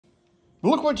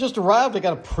Look what just arrived. I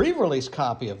got a pre-release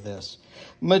copy of this.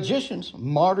 Magicians,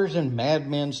 Martyrs, and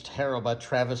Madmen's Tarot by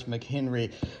Travis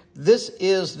McHenry. This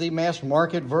is the mass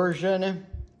market version.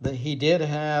 That he did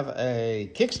have a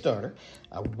Kickstarter.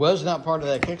 I was not part of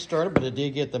that Kickstarter, but I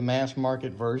did get the mass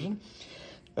market version.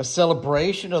 A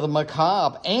celebration of the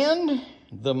macabre and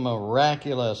the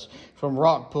miraculous from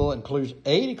Rockpool. Includes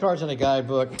 80 cards in a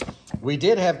guidebook. We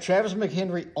did have Travis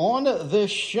McHenry on the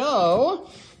show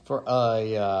for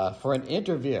an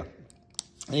interview.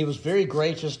 And he was very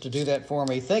gracious to do that for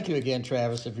me. Thank you again,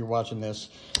 Travis, if you're watching this.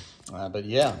 But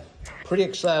yeah, pretty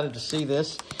excited to see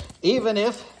this. Even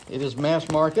if it is mass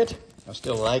market, I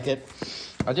still like it.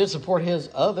 I did support his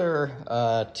other,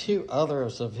 two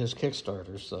others of his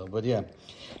Kickstarters. So, but yeah.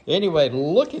 Anyway,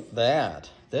 look at that.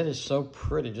 That is so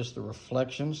pretty, just the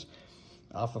reflections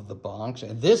off of the box.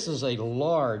 And this is a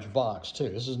large box, too.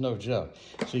 This is no joke.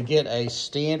 So you get a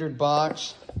standard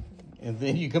box, and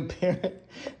then you compare it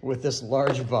with this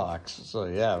large box. So,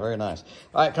 yeah, very nice.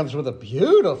 All right, it comes with a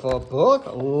beautiful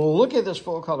book. Look at this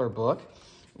full-color book.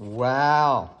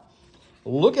 Wow.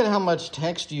 Look at how much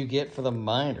text you get for the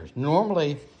minors.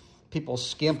 Normally, people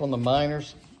skimp on the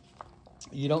minors.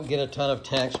 You don't get a ton of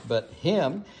text, but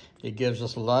he gives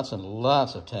us lots and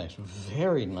lots of text.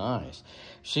 Very nice.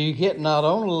 So you get not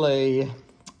only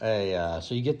so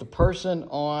you get the person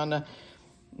on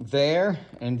there,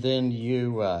 and then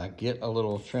you get a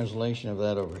little translation of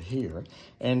that over here.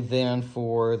 And then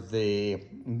for the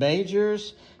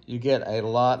majors, you get a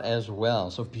lot as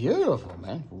well. So beautiful,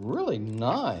 man. Really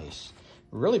nice.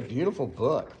 Really beautiful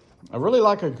book. I really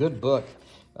like a good book.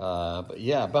 But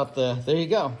yeah, there you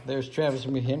go. There's Travis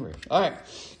McHenry. All right,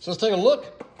 so let's take a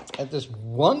look at this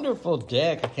wonderful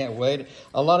deck. I can't wait.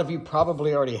 A lot of you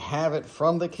probably already have it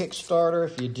from the Kickstarter.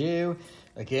 If you do,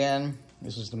 again,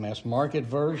 this is the mass market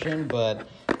version, but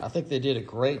I think they did a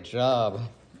great job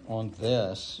on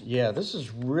this. Yeah, this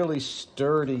is really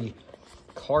sturdy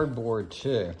cardboard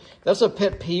too. That's a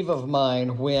pet peeve of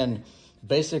mine when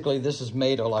basically this is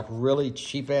made of like really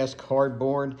cheap-ass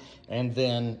cardboard, and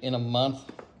then in a month,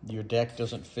 your deck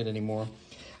doesn't fit anymore.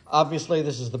 Obviously,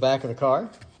 this is the back of the card.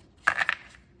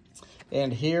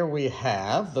 And here we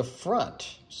have the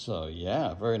front. So,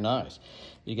 yeah, very nice.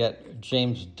 You got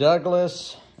James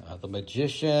Douglas, the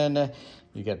Magician.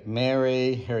 You got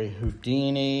Mary, Harry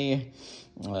Houdini.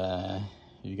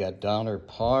 You got Donner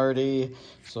Party.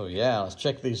 So, yeah, let's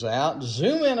check these out.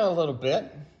 Zoom in a little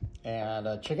bit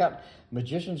and check out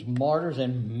Magicians, Martyrs,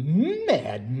 and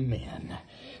Madmen.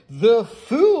 The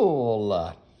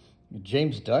Fool.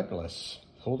 James Douglas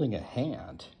holding a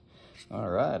hand. All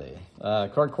righty.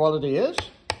 Card quality is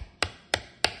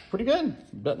pretty good.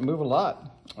 Doesn't move a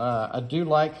lot. I do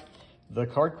like the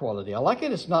card quality. I like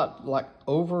it. It's not like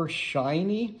over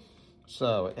shiny.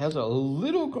 So it has a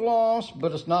little gloss,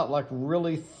 but it's not like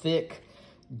really thick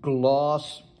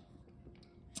gloss.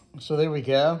 So there we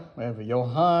go. We have a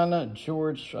Johann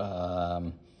George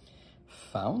Faust,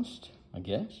 I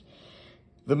guess.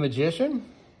 The Magician.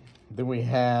 Then we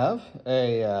have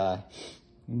a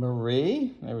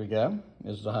Marie. There we go.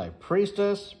 Is the High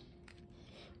Priestess.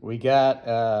 We got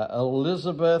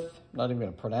Elizabeth. Not even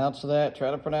going to pronounce that.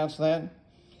 Try to pronounce that.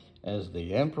 As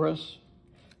the Empress.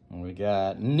 And we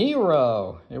got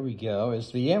Nero. There we go.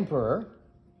 Is the Emperor.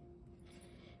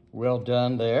 Well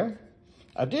done there.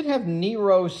 I did have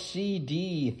Nero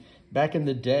CD back in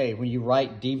the day when you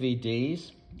write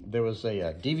DVDs. There was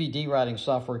a DVD writing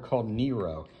software called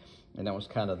Nero, and that was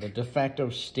kind of the de facto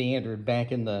standard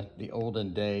back in the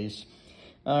olden days.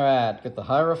 All right, got the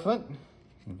Hierophant,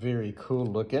 very cool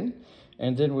looking,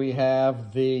 and then we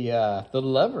have the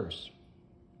Lovers,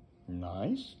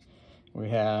 nice. We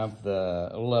have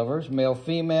the Lovers, male,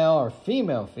 female, or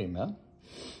female, female.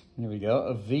 Here we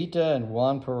go, Evita and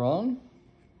Juan Perón.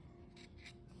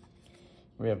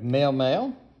 We have male,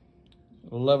 male,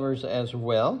 Lovers as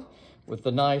well, with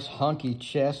the nice honky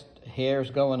chest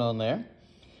hairs going on there.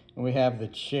 And we have the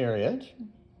Chariot.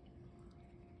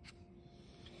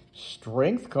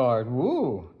 Strength card,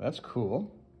 woo, that's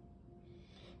cool.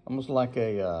 Almost like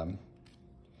a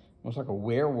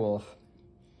werewolf.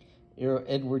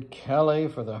 Edward Kelly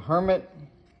for the Hermit.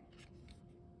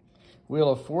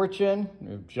 Wheel of Fortune,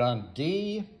 we have John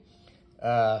D.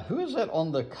 Who is that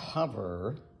on the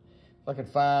cover? If I could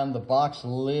find the box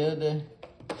lid.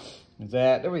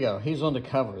 There we go. He's on the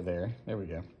cover there. There we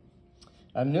go.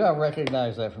 I knew I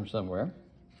recognized that from somewhere.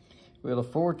 Wheel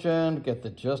of Fortune, get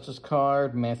the Justice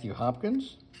card, Matthew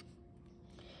Hopkins.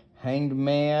 Hanged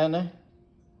Man.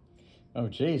 Oh,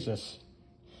 Jesus.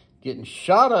 Getting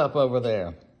shot up over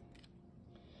there.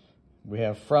 We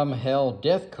have From Hell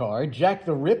Death card, Jack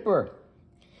the Ripper.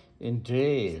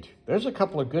 Indeed. There's a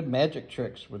couple of good magic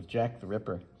tricks with Jack the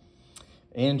Ripper.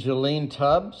 Angeline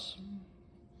Tubbs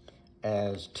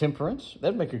as Temperance.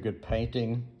 That'd make a good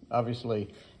painting.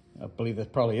 Obviously, I believe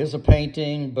that probably is a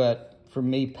painting, but for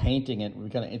me, painting it would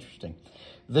be kind of interesting.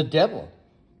 The Devil,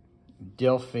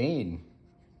 Delphine.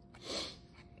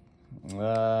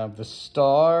 The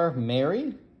Star,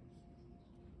 Mary.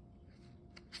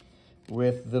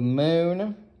 With the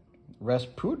Moon,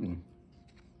 Rasputin.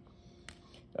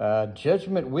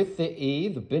 Judgment with the E,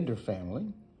 the Bender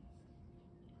family.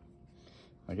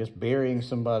 I guess burying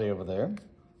somebody over there.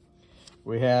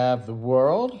 We have the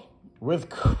World with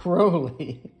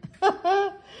Crowley.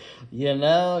 You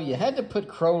know, you had to put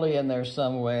Crowley in there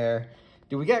somewhere.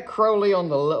 Do we got Crowley on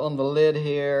the lid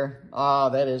here? Ah,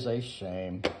 that is a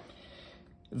shame.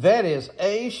 That is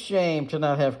a shame to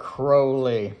not have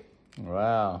Crowley.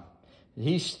 Wow.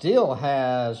 He still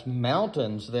has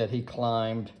mountains that he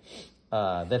climbed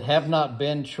that have not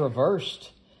been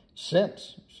traversed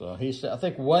since. So he said, I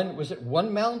think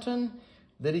one mountain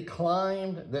that he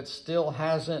climbed that still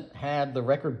hasn't had the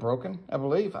record broken, I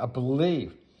believe.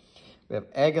 We have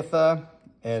Agatha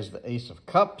as the Ace of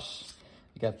Cups.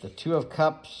 We got the Two of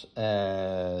Cups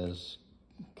as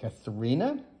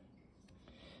Katharina.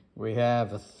 We have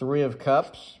the Three of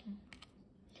Cups.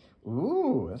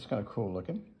 Ooh, that's kind of cool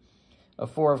looking. A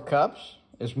Four of Cups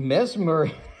is Mesmer.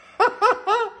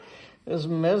 Is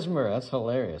Mesmer. That's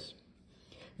hilarious.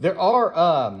 There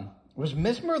are, was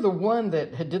Mesmer the one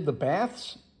that did the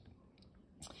baths?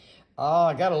 Oh,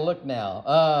 I got to look now.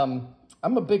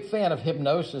 I'm a big fan of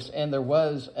hypnosis, and there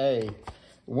was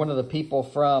one of the people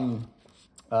from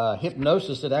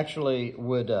hypnosis that actually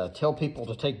would tell people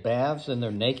to take baths and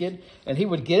they're naked, and he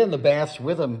would get in the baths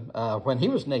with them when he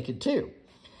was naked too.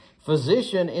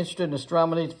 Physician, interested in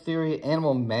astronomy, theory,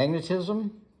 animal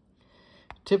magnetism,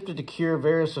 attempted to cure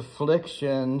various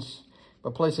afflictions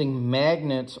by placing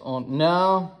magnets on,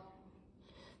 no,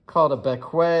 called a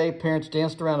baquet. Parents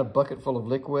danced around a bucket full of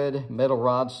liquid, metal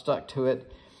rods stuck to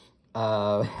it.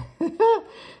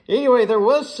 Anyway, there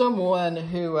was someone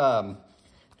who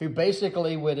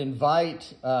basically would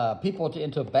invite people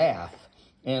into a bath,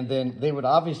 and then they would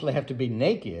obviously have to be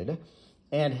naked,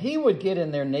 and he would get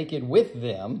in there naked with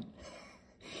them,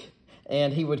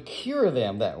 and he would cure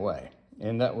them that way.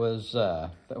 And that was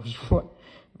one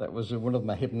of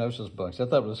my hypnosis books. I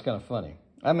thought it was kind of funny.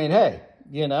 I mean, hey,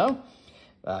 you know,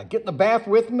 get in the bath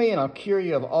with me and I'll cure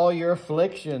you of all your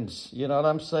afflictions. You know what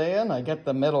I'm saying? I got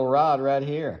the metal rod right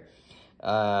here.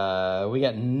 We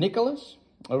got Nicholas.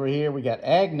 Over here we got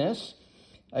Agnes.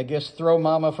 I guess throw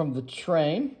mama from the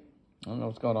train. I don't know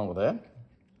what's going on with that.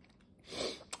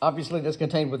 Obviously, that's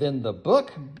contained within the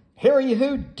book. Harry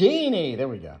Houdini. There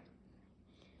we go.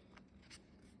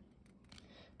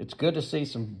 It's good to see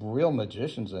some real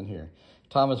magicians in here.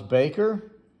 Thomas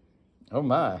Baker. Oh,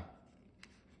 my.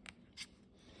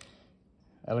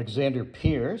 Alexander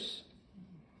Pierce.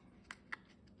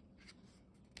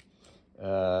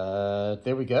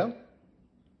 There we go.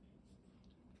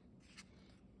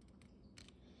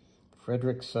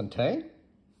 Frederick Sante.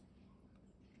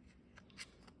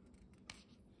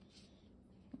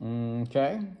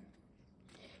 Okay.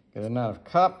 Got a Nine of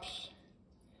Cups.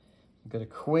 Got a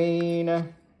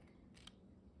Queen.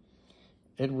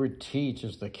 Edward Teach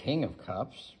is the King of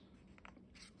Cups.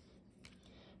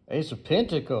 Ace of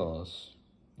Pentacles.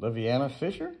 Liviana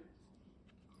Fisher.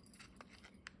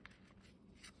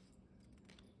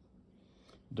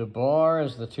 DeBar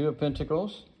is the Two of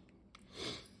Pentacles.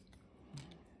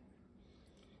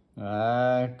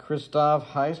 Christoph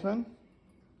Heisman.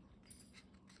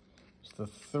 It's the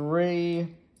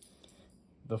 3.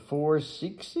 The 4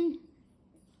 Sixi.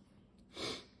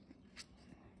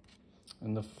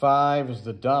 And the 5 is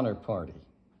the Donner Party.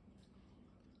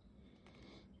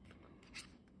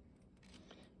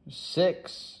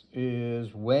 6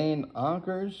 is Wayne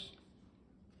Onkers.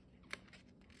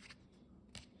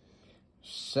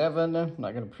 7, I'm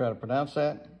not going to try to pronounce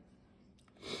that.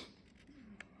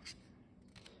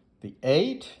 The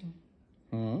 8,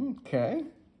 okay.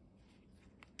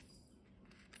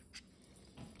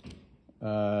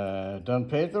 Don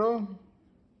Pedro.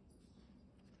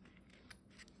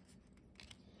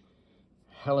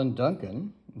 Helen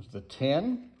Duncan was the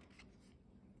 10.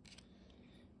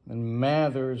 And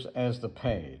Mathers as the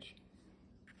page.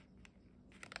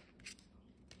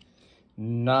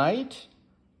 Knight.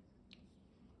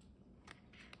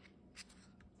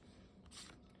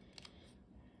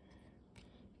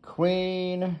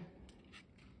 Queen.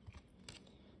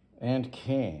 And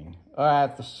King. All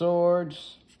right, the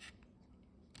swords.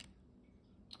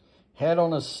 Head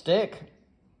on a stick.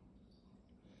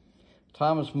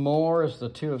 Thomas More is the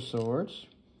Two of Swords.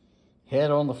 head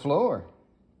on the floor.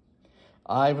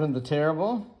 Ivan the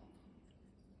Terrible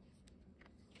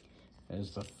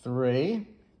is the 3.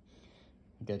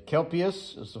 You got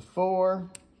Kelpius as the 4.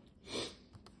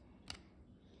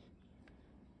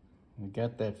 We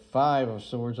got that 5 of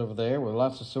swords over there with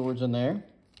lots of swords in there.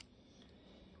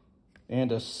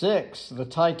 And a 6, the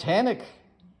Titanic.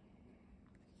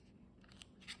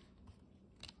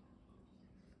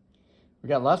 We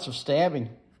got lots of stabbing.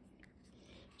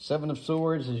 7 of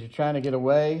swords as you're trying to get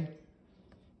away.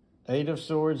 8 of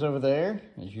swords over there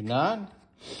as you're not.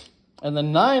 And the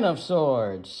 9 of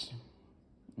swords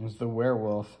is the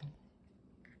werewolf.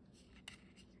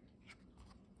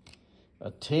 A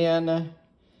 10,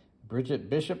 Bridget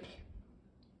Bishop.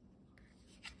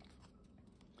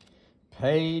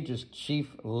 Page is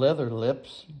Chief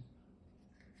Leatherlips.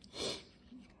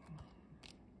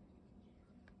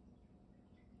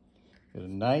 Got a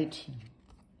knight.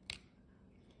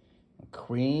 A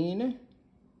queen.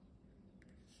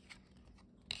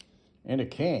 And a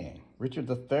king, Richard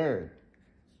III.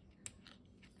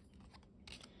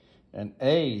 An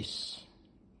ace.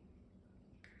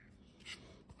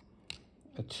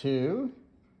 A 2.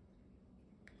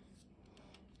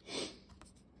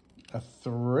 A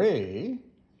 3.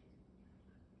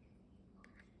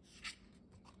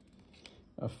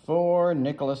 A 4,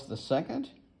 Nicholas II.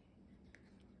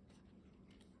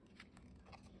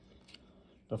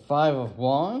 The 5 of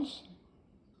Wands.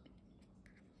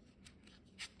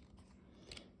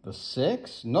 The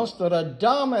 6,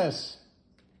 Nostradamus.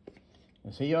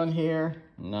 Is he on here?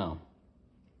 No.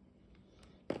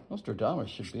 Nostradamus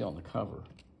should be on the cover.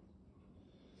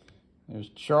 There's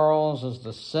Charles as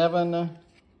the 7.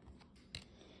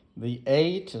 The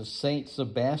 8 is Saint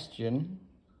Sebastian.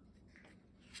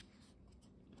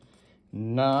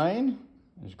 9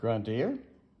 is Grandier.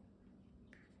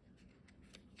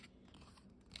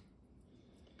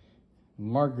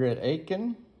 Margaret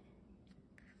Aiken.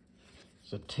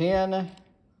 So 10,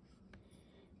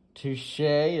 Touche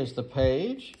is the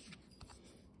page.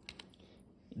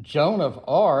 Joan of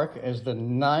Arc as the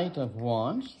Knight of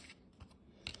Wands.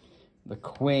 The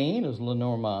Queen is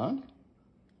Lenormand.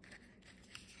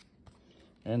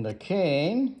 And the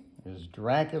King is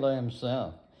Dracula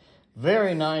himself.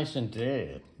 Very nice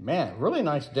indeed. Man, really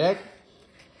nice deck.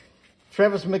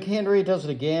 Travis McHenry does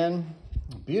it again.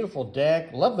 Beautiful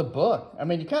deck. Love the book. I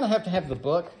mean, you kind of have to have the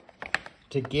book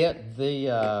to get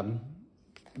the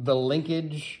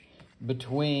linkage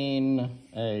between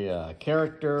a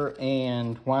character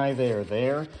and why they're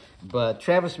there. But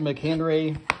Travis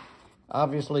McHenry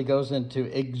obviously goes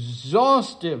into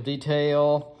exhaustive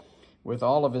detail with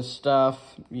all of his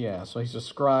stuff. Yeah, so he's a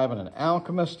scribe and an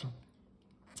alchemist.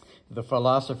 The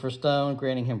Philosopher's Stone,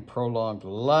 granting him prolonged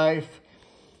life.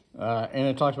 And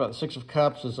it talks about the 6 of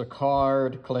Cups as a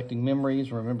card, collecting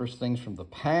memories, remembers things from the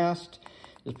past.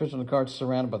 This picture on the card is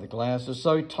surrounded by the glasses.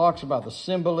 So he talks about the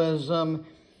symbolism,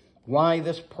 why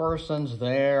this person's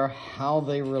there, how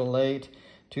they relate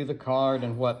to the card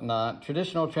and whatnot.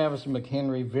 Traditional Travis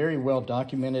McHenry, very well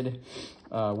documented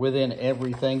within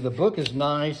everything. The book is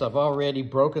nice. I've already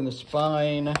broken the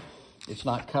spine. It's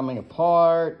not coming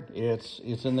apart. It's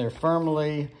in there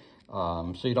firmly.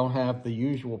 So you don't have the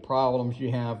usual problems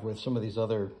you have with some of these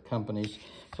other companies.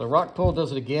 So Rockpool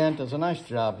does it again, does a nice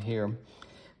job here.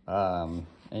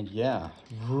 And yeah,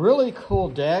 really cool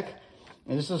deck.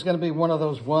 And this is going to be one of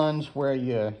those ones where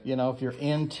you know, if you're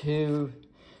into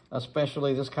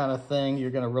especially this kind of thing,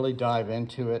 you're going to really dive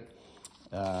into it.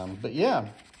 But yeah,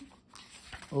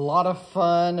 a lot of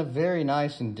fun, very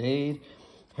nice indeed.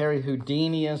 Harry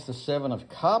Houdini as the 7 of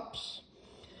Cups.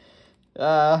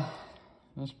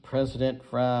 That's president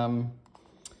from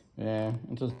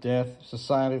Until His Death,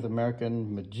 Society of the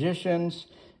American Magicians.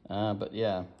 But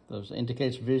yeah, those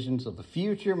indicates visions of the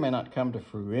future may not come to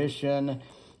fruition,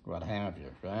 what have you,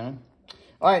 right?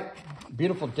 All right,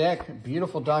 beautiful deck,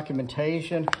 beautiful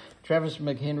documentation. Travis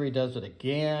McHenry does it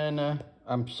again.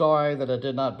 I'm sorry that I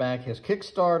did not back his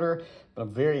Kickstarter, but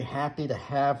I'm very happy to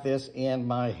have this in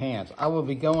my hands. I will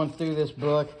be going through this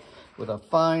book with a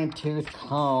fine-tooth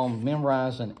comb,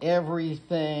 memorizing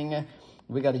everything.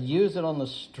 We got to use it on the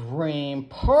stream.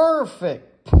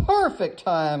 Perfect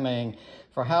timing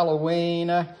for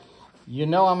Halloween. You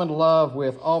know I'm in love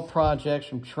with all projects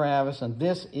from Travis, and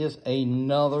this is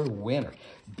another winner.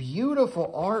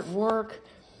 Beautiful artwork,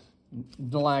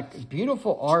 like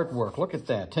beautiful artwork. Look at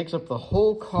that. Takes up the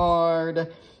whole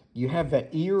card. You have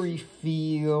that eerie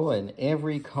feel in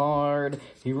every card.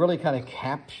 He really kind of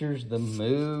captures the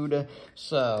mood.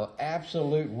 So,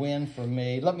 absolute win for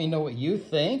me. Let me know what you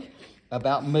think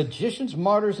about Magicians,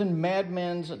 Martyrs, and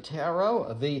Madmen's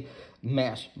Tarot. The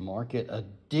Mass Market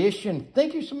Edition.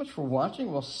 Thank you so much for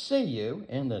watching. We'll see you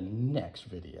in the next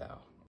video.